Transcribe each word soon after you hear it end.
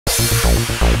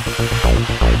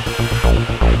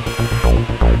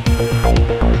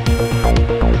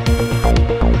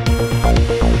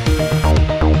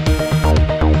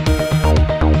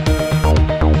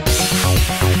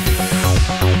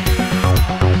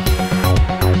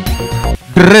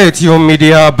DireTube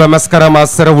ሚዲያ በመስከረም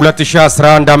 10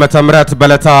 2011 ዓመተ ምህረት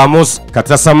በዕለተ ሐሙስ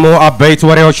ከተሰሙ አበይት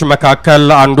ወሬዎች መካከል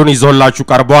አንዱን ይዞላችሁ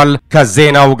ቀርቧል።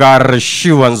 ከዜናው ጋር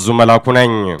ወንዙ መላኩ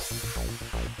ነኝ።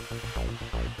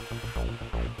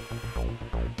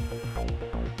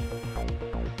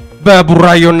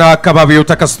 በቡራዩና አካባቢው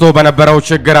ተከስቶ በነበረው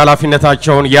ችግር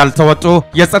ኃላፊነታቸውን ያልተወጡ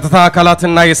የጸጥታ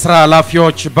አካላትና የሥራ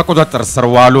ኃላፊዎች በቁጥጥር ስር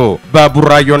ዋሉ።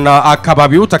 በቡራዩና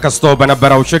አካባቢው ተከስቶ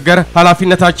በነበረው ችግር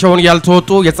ኃላፊነታቸውን ያልተወጡ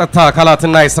የጸጥታ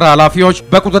አካላትና የሥራ ኃላፊዎች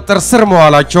በቁጥጥር ስር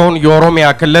መዋላቸውን የኦሮሚያ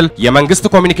ክልል የመንግስት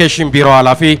ኮሚኒኬሽን ቢሮ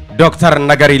ኃላፊ ዶክተር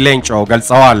ነገሪ ሌንጮ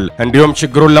ገልጸዋል። እንዲሁም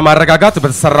ችግሩን ለማረጋጋት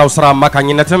በተሰራው ስራ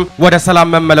አማካኝነትም ወደ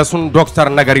ሰላም መመለሱን ዶክተር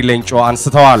ነገሪ ሌንጮ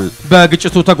አንስተዋል።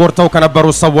 በግጭቱ ተጎድተው ከነበሩ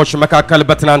ሰዎች መካከል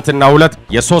በትላንትናው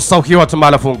የሶስት ሰው ህይወት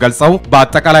ማለፉን ገልጸው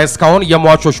በአጠቃላይ እስካሁን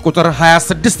የሟቾች ቁጥር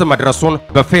 26 መድረሱን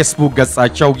በፌስቡክ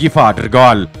ገጻቸው ይፋ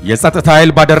አድርገዋል። የጸጥታ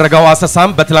ኃይል ባደረገው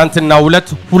አሰሳም በትላንትናው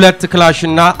 2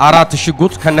 ክላሽና 4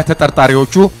 ሽጉጥ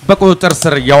ከነተጠርጣሪዎቹ በቁጥጥር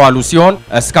ስር ያዋሉ ሲሆን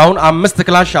እስካሁን 5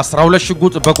 ክላሽ 12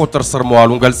 ሽጉጥ በቁጥጥር ስር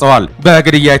መዋሉን ገልጸዋል።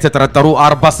 በግድያ የተጠረጠሩ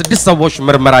 46 ሰዎች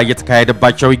ምርመራ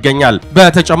እየተካሄደባቸው ይገኛል።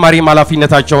 በተጨማሪም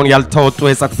ኃላፊነታቸውን ያልተወጡ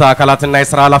የጸጥታ አካላትና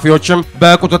የሥራ ኃላፊዎችም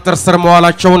በቁጥጥር ስር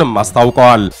መዋላቸውንም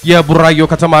አስታውቀዋል። የቡራዩ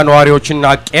ከተማ ነዋሪዎችና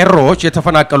ቄሮዎች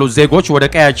የተፈናቀሉ ዜጎች ወደ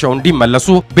ቀያቸው እንዲመለሱ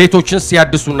ቤቶችን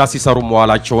ሲያድሱና ሲሰሩ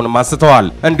መዋላቸውን አንስተዋል።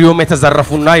 እንዲሁም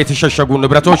የተዘረፉና የተሸሸጉ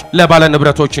ንብረቶች ለባለ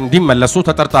ንብረቶች እንዲመለሱ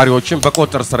ተጠርጣሪዎችን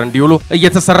በቁጥጥር ስር እንዲውሉ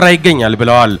እየተሰራ ይገኛል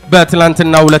ብለዋል።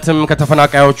 በትላንትናው ዕለትም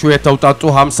ከተፈናቃዮቹ የተውጣጡ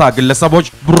 50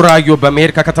 ግለሰቦች ቡራዩ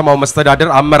በመሄድ ከከተማው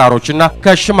መስተዳድር አመራሮችና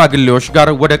ከሽማግሌዎች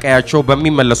ጋር ወደ ቀያቸው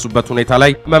በሚመለሱበት ሁኔታ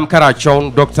ላይ መምከራቸውን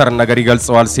ዶክተር ነገሪ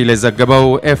ገልጸዋል ሲል የዘገበው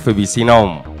ኤፍቢሲ ነው።